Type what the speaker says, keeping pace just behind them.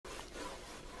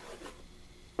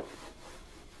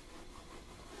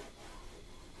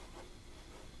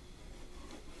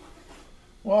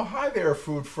Well, hi there,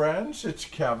 food friends. It's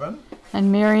Kevin.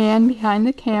 And Marianne behind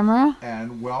the camera.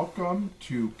 And welcome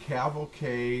to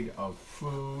Cavalcade of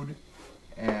Food.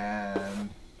 And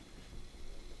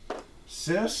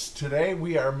Sis, today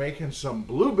we are making some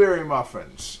blueberry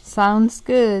muffins. Sounds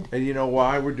good. And you know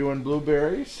why we're doing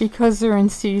blueberries? Because they're in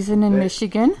season in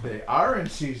Michigan. They are in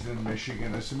season in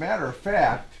Michigan. As a matter of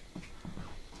fact,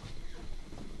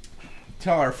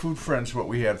 tell our food friends what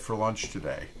we had for lunch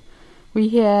today. We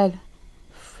had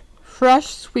fresh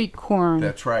sweet corn.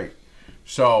 That's right.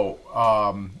 So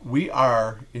we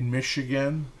are in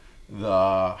Michigan.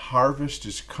 The harvest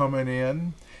is coming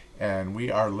in, and we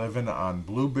are living on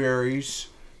blueberries,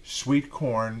 sweet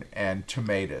corn, and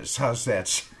tomatoes. How's that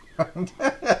sound?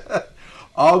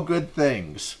 All good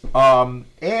things.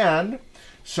 And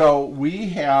so we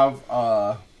have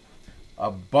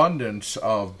abundance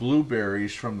of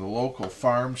blueberries from the local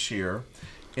farms here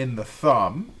in the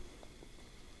Thumb.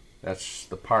 That's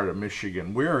the part of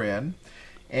Michigan we're in.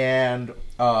 And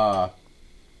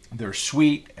they're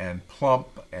sweet and plump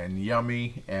and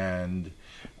yummy, and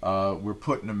we're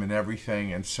putting them in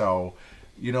everything. And so,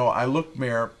 you know, I look,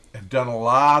 Mayor, have done a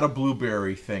lot of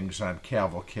blueberry things on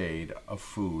Cavalcade of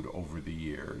Food over the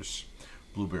years.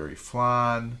 Blueberry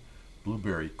flan,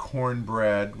 blueberry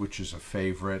cornbread, which is a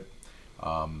favorite,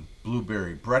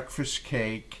 blueberry breakfast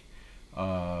cake,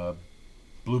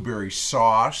 blueberry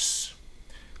sauce.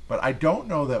 But I don't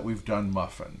know that we've done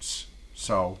muffins.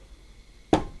 So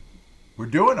we're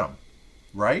doing them,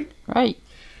 right? Right.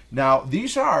 Now,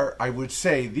 these are, I would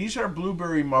say, these are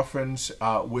blueberry muffins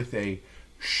with a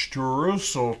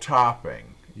Streusel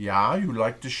topping. Yeah, you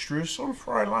like the Streusel,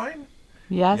 Fräulein?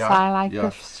 Yes, yeah? I like yeah. the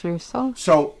Streusel.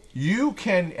 So you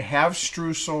can have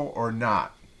Streusel or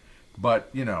not. But,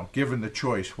 you know, given the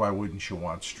choice, why wouldn't you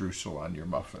want Streusel on your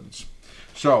muffins?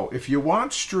 So if you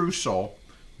want Streusel,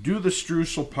 do the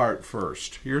Streusel part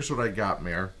first. Here's what I got,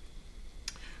 Mayor.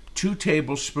 2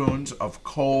 tablespoons of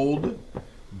cold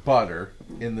butter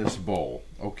in this bowl,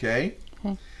 okay?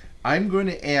 Okay. I'm going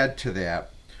to add to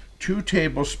that 2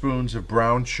 tablespoons of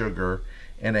brown sugar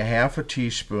and a half a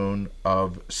teaspoon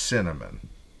of cinnamon.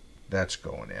 That's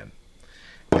going in.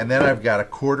 And then I've got a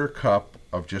 1/4 cup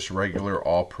of just regular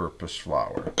all-purpose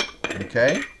flour,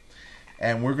 okay?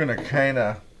 And we're going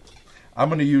to I'm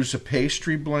going to use a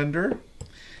pastry blender,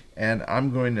 and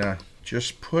I'm going to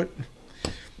just put,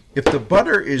 if the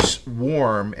butter is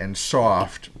warm and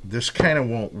soft, this kind of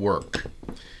won't work.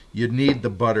 You need the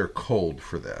butter cold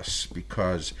for this,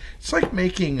 because it's like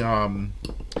making,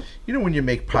 you know when you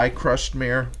make pie crust,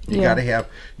 Mayor? You got to have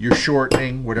your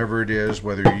shortening, whatever it is,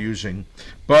 whether you're using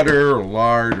butter or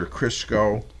lard or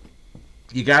Crisco.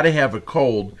 You got to have it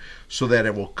cold so that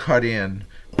it will cut in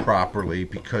properly,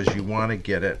 because you want to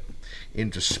get it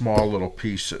into small little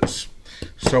pieces.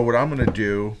 So what I'm going to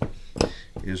do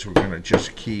is we're going to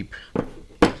just keep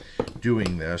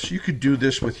doing this. You could do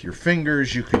this with your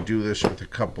fingers. You could do this with a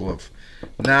couple of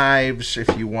knives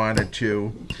if you wanted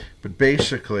to. But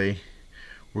basically,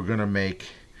 we're going to make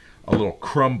a little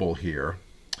crumble here.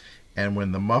 And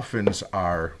when the muffins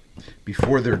are,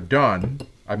 before they're done,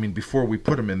 before we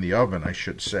put them in the oven, I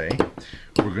should say,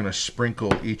 we're going to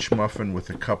sprinkle each muffin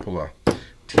with a couple of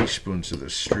teaspoons of the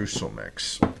Streusel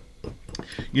mix.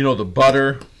 You know, the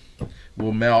butter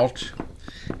will melt,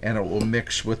 and it will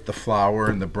mix with the flour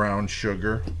and the brown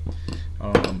sugar.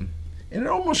 And it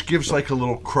almost gives like a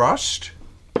little crust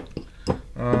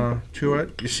to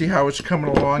it. You see how it's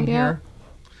coming along here?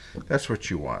 That's what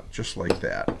you want, just like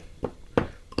that.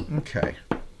 Okay.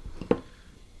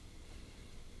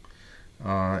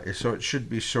 So it should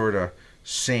be sort of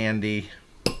sandy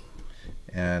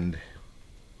and,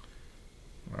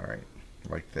 all right,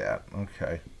 like that.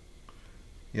 Okay.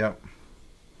 Yep.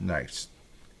 Nice.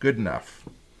 Good enough.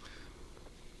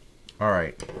 All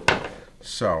right.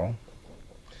 So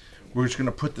we're just going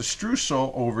to put the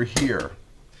Streusel over here.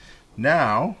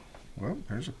 Now, well,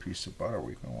 there's a piece of butter.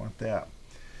 We're going to want that.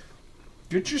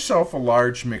 Get yourself a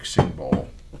large mixing bowl.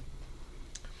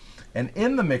 And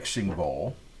in the mixing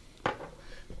bowl,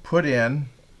 put in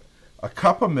a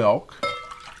cup of milk.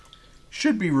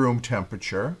 Should be room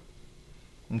temperature.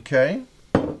 Okay?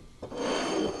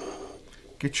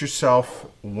 Get yourself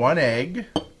 1 egg,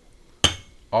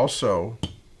 also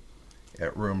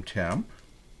at room temp.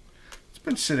 It's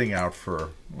been sitting out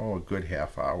for, a good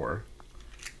half hour.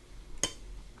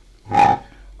 A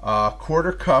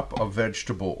 1/4 cup of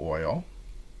vegetable oil.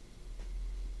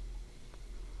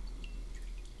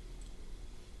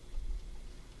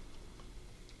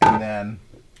 And then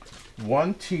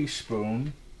 1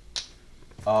 teaspoon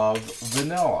of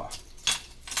vanilla.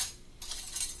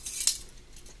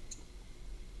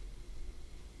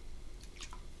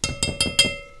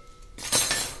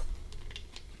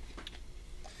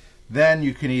 Then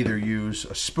you can either use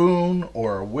a spoon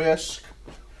or a whisk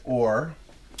or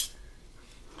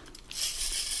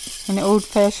an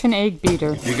old-fashioned egg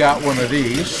beater. if you got one of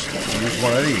these, use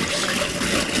one of these.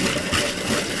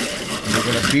 You're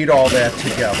going to beat all that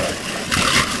together.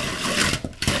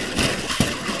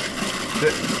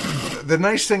 The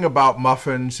nice thing about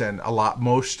muffins and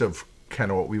most of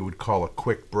kind of what we would call a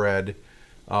quick bread,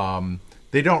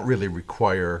 they don't really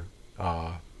require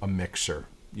a mixer,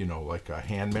 you know, like a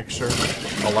hand mixer,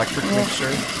 electric mixer.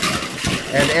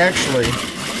 And actually,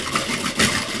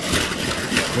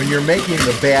 when you're making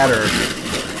the batter,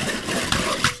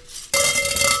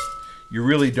 you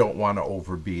really don't want to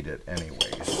overbeat it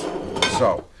anyways.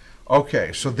 So,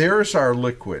 okay, so there's our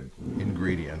liquid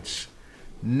ingredients.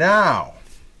 Now,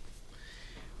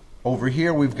 over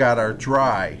here we've got our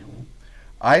dry.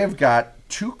 I have got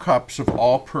 2 cups of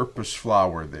all-purpose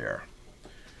flour there.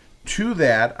 To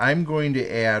that, I'm going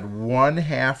to add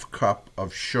 1/2 cup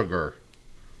of sugar.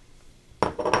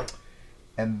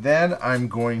 And then I'm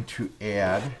going to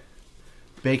add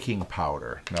baking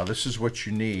powder. Now, this is what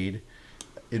you need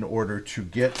in order to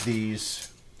get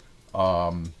these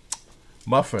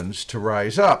muffins to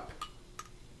rise up.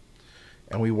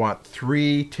 And we want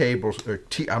 3 teaspoons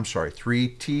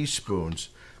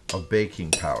of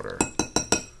baking powder.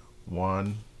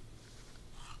 1,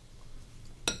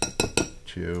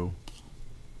 2,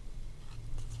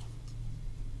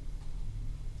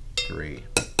 3.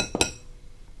 A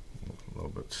little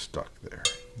bit stuck there.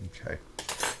 Okay.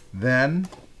 Then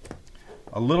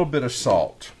a little bit of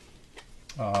salt.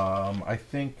 I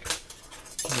think,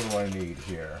 what do I need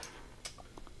here?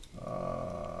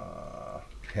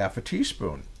 1/2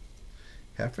 teaspoon.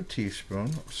 1/2 teaspoon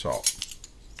of salt.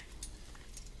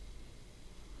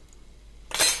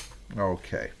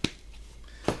 Okay.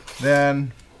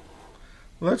 Then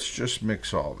let's just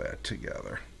mix all that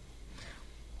together.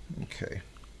 Okay.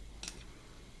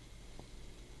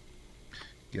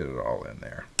 Get it all in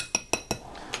there.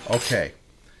 Okay.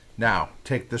 Now,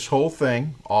 take this whole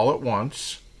thing all at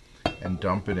once and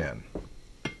dump it in.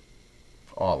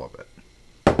 All of it.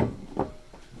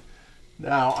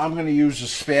 Now, I'm going to use a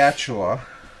spatula.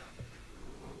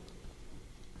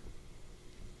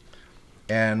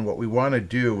 And what we want to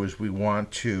do is we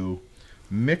want to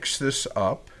mix this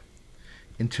up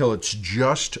until it's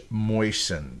just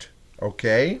moistened.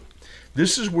 Okay?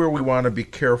 This is where we want to be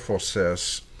careful,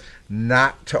 sis,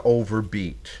 not to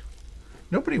overbeat.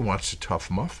 Nobody wants a tough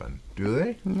muffin, do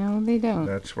they? No, they don't.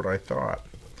 That's what I thought.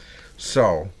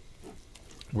 So,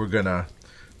 we're going to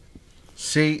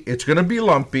see, it's going to be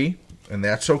lumpy, and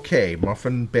that's okay.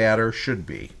 Muffin batter should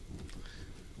be.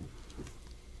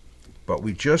 But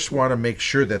we just want to make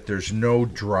sure that there's no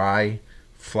dry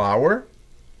flour.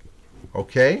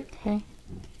 Okay? Okay.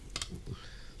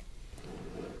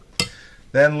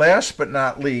 Then last but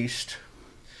not least,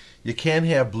 you can't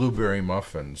have blueberry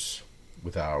muffins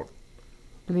without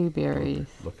blueberries.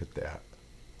 Look at that.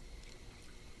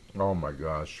 Oh my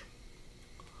gosh.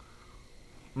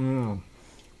 All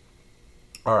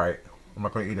right. I'm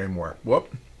not going to eat any more.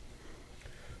 Whoop.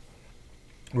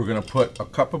 We're going to put a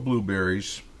cup of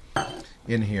blueberries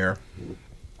in here.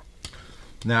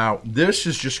 Now, this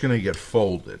is just going to get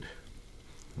folded.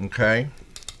 Okay?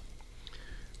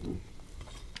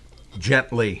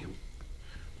 Gently.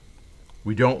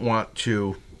 We don't want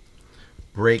to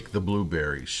break the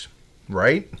blueberries,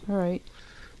 right? All right.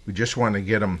 We just want to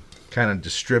get them kind of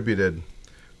distributed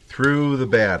through the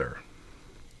batter.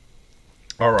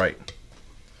 All right.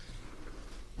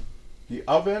 The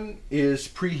oven is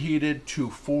preheated to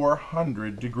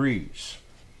 400 degrees.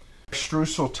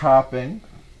 Streusel topping.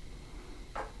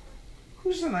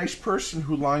 Who's the nice person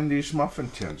who lined these muffin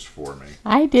tins for me?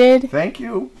 I did. Thank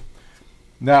you.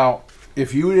 Now,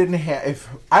 if you didn't have,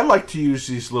 I like to use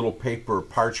these little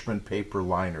parchment paper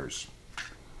liners.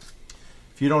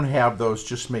 If you don't have those,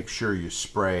 just make sure you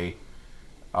spray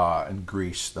and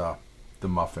grease the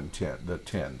muffin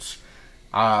tins.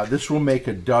 This will make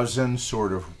a dozen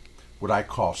sort of what I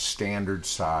call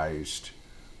standard-sized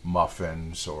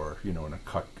muffins, or in a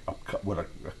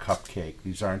cupcake.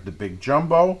 These aren't the big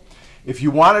jumbo. If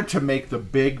you wanted to make the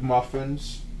big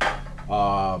muffins,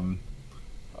 like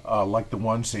the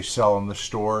ones they sell in the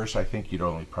stores, I think you'd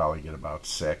only probably get about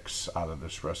 6 out of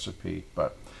this recipe.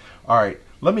 But all right,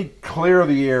 let me clear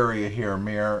the area here,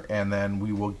 Mir, and then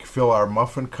we will fill our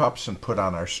muffin cups and put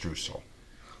on our streusel.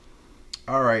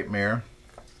 All right, Mir.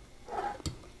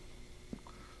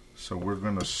 So we're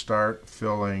going to start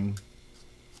filling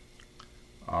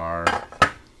our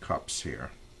cups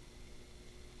here.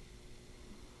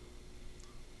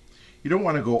 You don't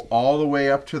want to go all the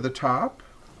way up to the top,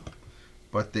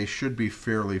 but they should be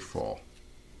fairly full.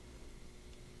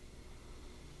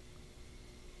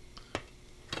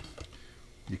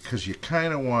 because you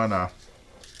kind of want to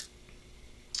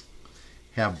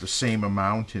have the same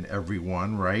amount in every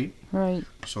one, right? Right.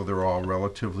 So they're all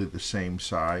relatively the same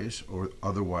size, or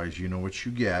otherwise you know what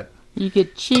you get. You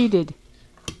get cheated.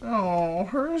 Oh,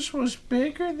 hers was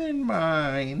bigger than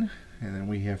mine. And then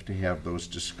we have to have those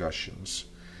discussions,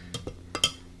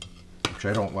 which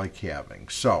I don't like having.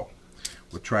 So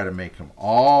we'll try to make them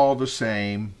all the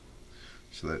same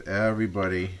so that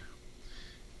everybody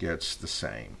gets the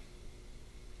same.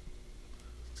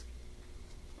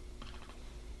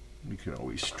 We can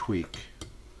always tweak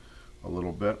a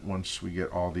little bit once we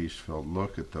get all these filled.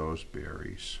 Look at those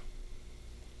berries.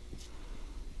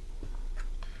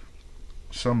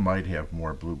 Some might have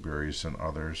more blueberries than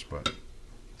others, but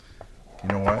you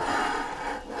know what?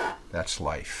 That's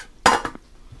life.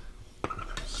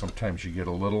 Sometimes you get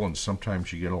a little and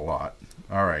sometimes you get a lot.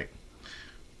 All right.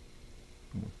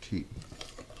 We'll keep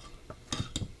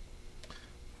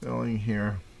filling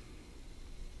here.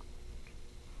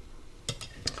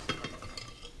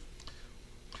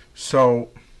 So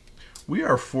we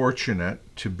are fortunate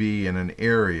to be in an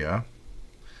area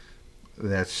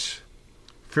that's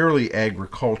fairly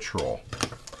agricultural.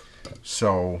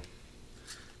 So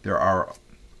there are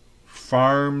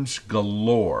farms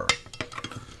galore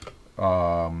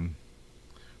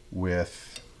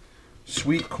with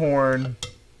sweet corn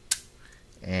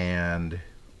and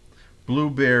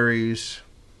blueberries,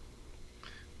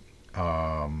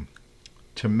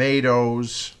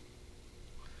 tomatoes,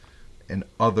 and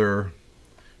other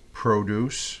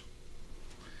produce.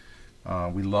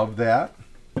 We love that.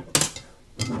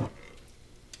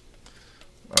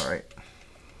 All right.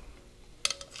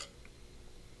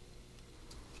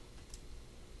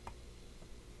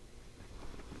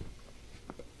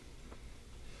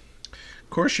 Of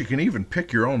course, you can even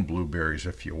pick your own blueberries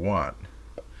if you want,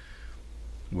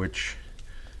 which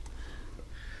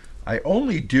I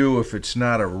only do if it's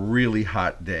not a really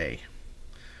hot day.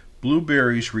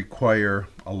 Blueberries require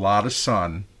a lot of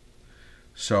sun,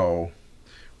 so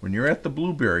when you're at the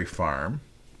blueberry farm,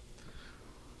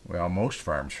 well, most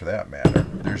farms for that matter,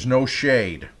 there's no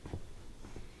shade.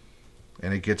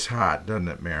 And it gets hot, doesn't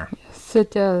it, Mare? Yes, it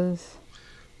does.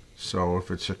 So if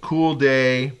it's a cool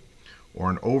day or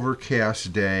an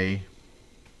overcast day,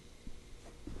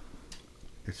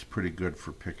 it's pretty good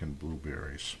for picking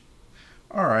blueberries.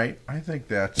 All right, I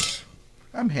think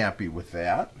I'm happy with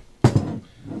that.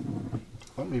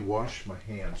 Let me wash my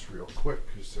hands real quick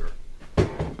because they're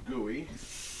gooey.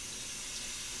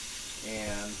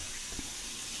 And,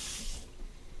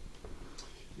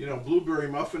 you know, blueberry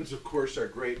muffins, of course, are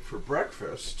great for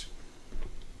breakfast.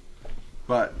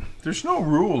 But there's no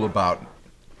rule about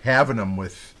having them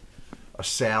with a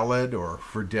salad or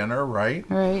for dinner, right?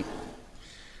 Right.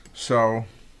 So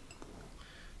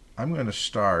I'm going to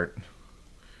start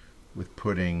with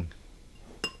putting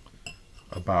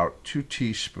about 2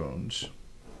 teaspoons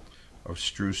of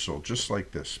streusel, just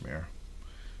like this, Mare,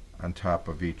 on top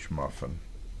of each muffin.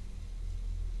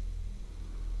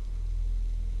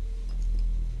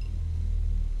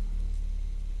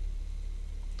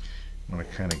 I'm going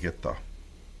to kind of get the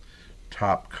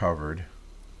top covered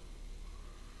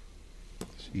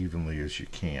as evenly as you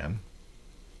can.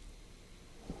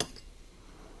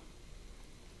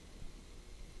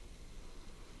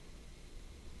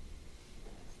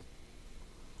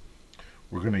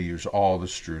 We're going to use all the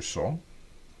streusel.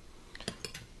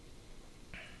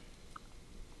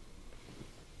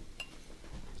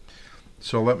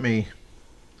 So let me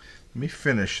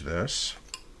finish this,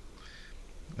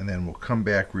 and then we'll come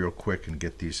back real quick and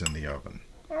get these in the oven.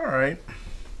 All right.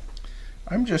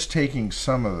 I'm just taking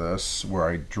some of this where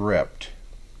I dripped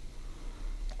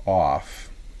off.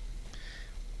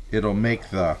 It'll make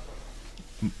the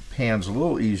pans a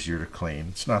little easier to clean.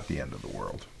 It's not the end of the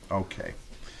world. Okay.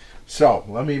 So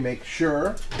let me make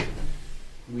sure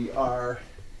we are,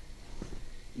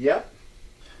 yep.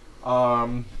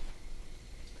 I'm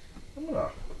gonna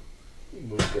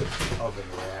move this oven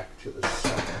rack to the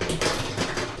center.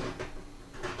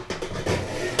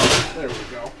 There we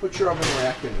go. Put your oven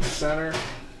rack in the center.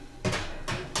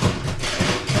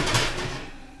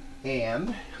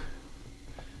 And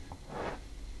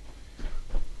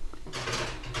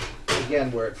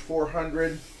again, we're at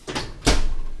 400.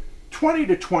 20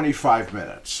 to 25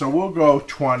 minutes. So we'll go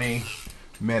 20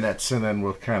 minutes and then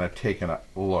we'll kind of take a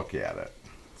look at it,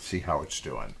 see how it's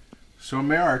doing. So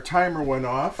Mare, our timer went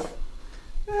off.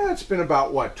 It's been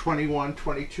about, what, 21,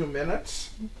 22 minutes?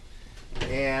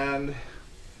 And,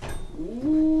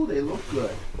 ooh, they look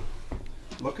good.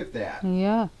 Look at that.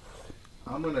 Yeah.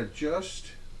 I'm going to just,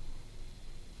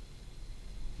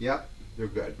 yep, they're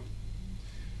good.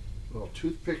 A little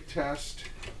toothpick test.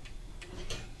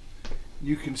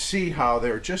 you can see how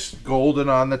they're just golden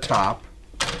on the top.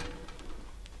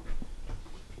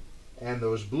 And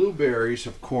those blueberries,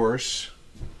 of course,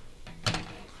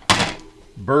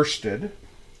 bursted,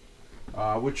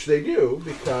 which they do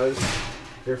because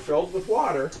they're filled with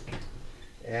water.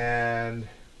 And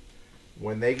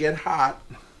when they get hot,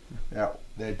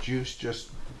 that juice just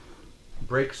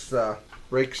breaks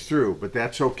through, but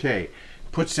that's okay.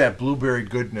 Puts that blueberry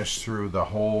goodness through the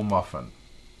whole muffin.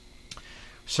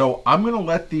 So I'm going to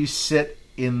let these sit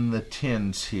in the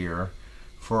tins here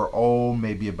for,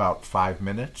 maybe about 5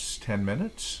 minutes, 10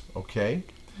 minutes, okay?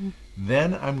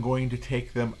 Then I'm going to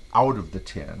take them out of the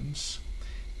tins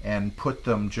and put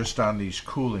them just on these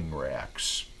cooling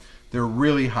racks. They're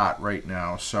really hot right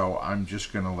now, so I'm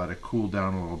just going to let it cool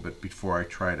down a little bit before I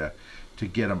try to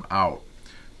get them out.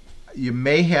 You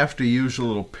may have to use a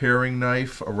little paring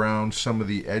knife around some of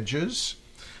the edges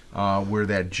where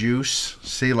that juice,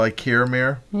 see like here,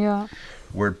 Mare? Yeah.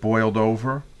 Where it boiled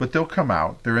over, but they'll come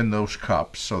out. They're in those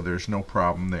cups, so there's no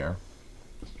problem there.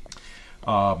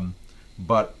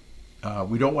 But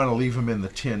we don't want to leave them in the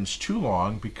tins too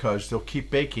long because they'll keep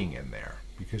baking in there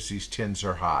because these tins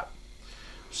are hot.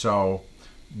 So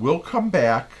we'll come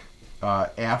back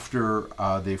after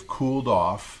they've cooled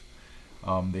off.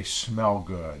 They smell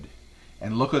good.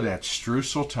 And look at that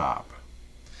streusel top.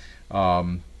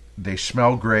 They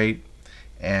smell great,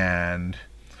 and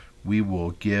we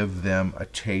will give them a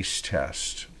taste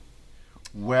test.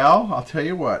 Well, I'll tell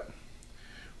you what.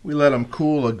 We let them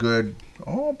cool a good,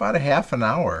 about a half an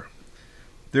hour.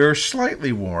 They're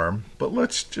slightly warm, but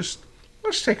let's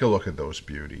take a look at those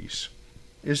beauties.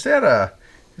 If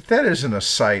that isn't a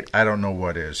sight, I don't know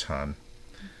what is, hon.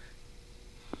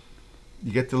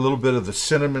 You get the little bit of the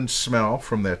cinnamon smell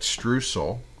from that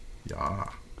streusel. Yeah.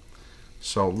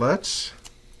 So let's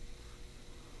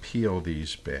peel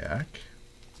these back.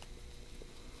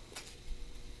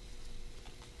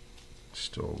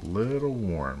 Still a little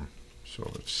warm,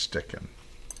 so it's sticking.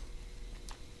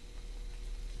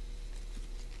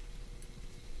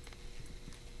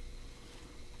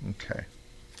 Okay.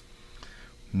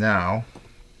 Now,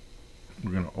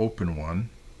 we're going to open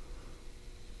one.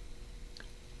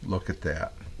 Look at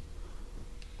that.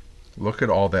 Look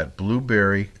at all that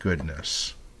blueberry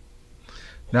goodness.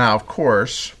 Now, of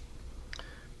course,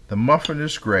 the muffin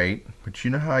is great, but you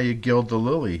know how you gild the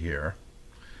lily here?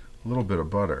 A little bit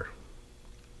of butter.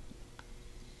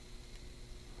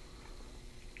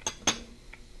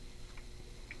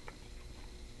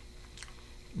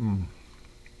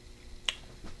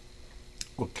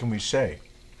 What can we say?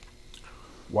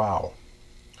 Wow.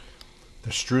 The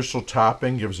streusel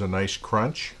topping gives a nice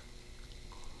crunch.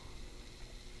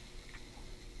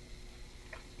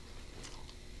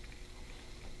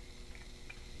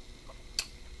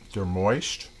 They're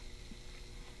moist.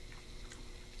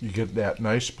 You get that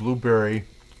nice blueberry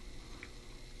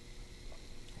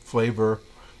flavor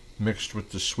mixed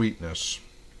with the sweetness.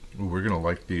 Ooh, we're going to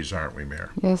like these, aren't we,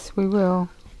 Mare? Yes, we will.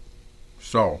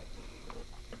 So,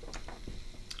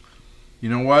 you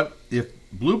know what? If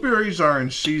blueberries are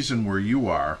in season where you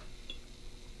are,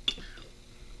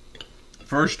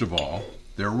 first of all,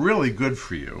 they're really good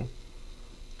for you.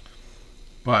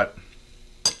 But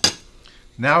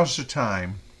now's the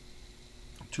time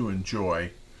to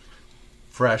enjoy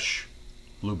fresh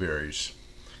blueberries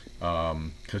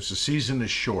because the season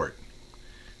is short.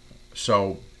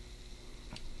 So,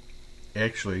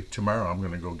 actually, tomorrow I'm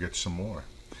going to go get some more.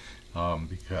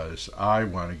 Because I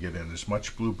want to get in as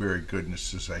much blueberry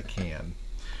goodness as I can.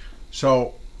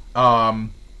 So, I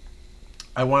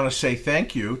want to say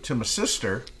thank you to my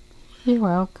sister. You're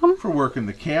welcome. For working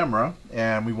the camera.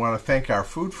 And we want to thank our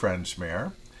food friends,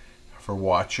 Mare, for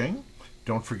watching.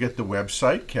 Don't forget the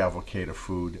website,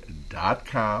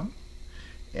 cavalcadeoffood.com.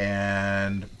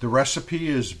 And the recipe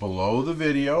is below the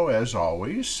video, as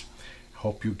always.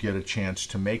 Hope you get a chance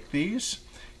to make these.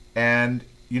 And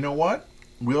you know what?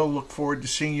 We'll look forward to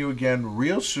seeing you again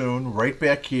real soon, right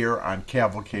back here on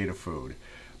Cavalcade of Food.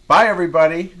 Bye,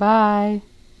 everybody. Bye.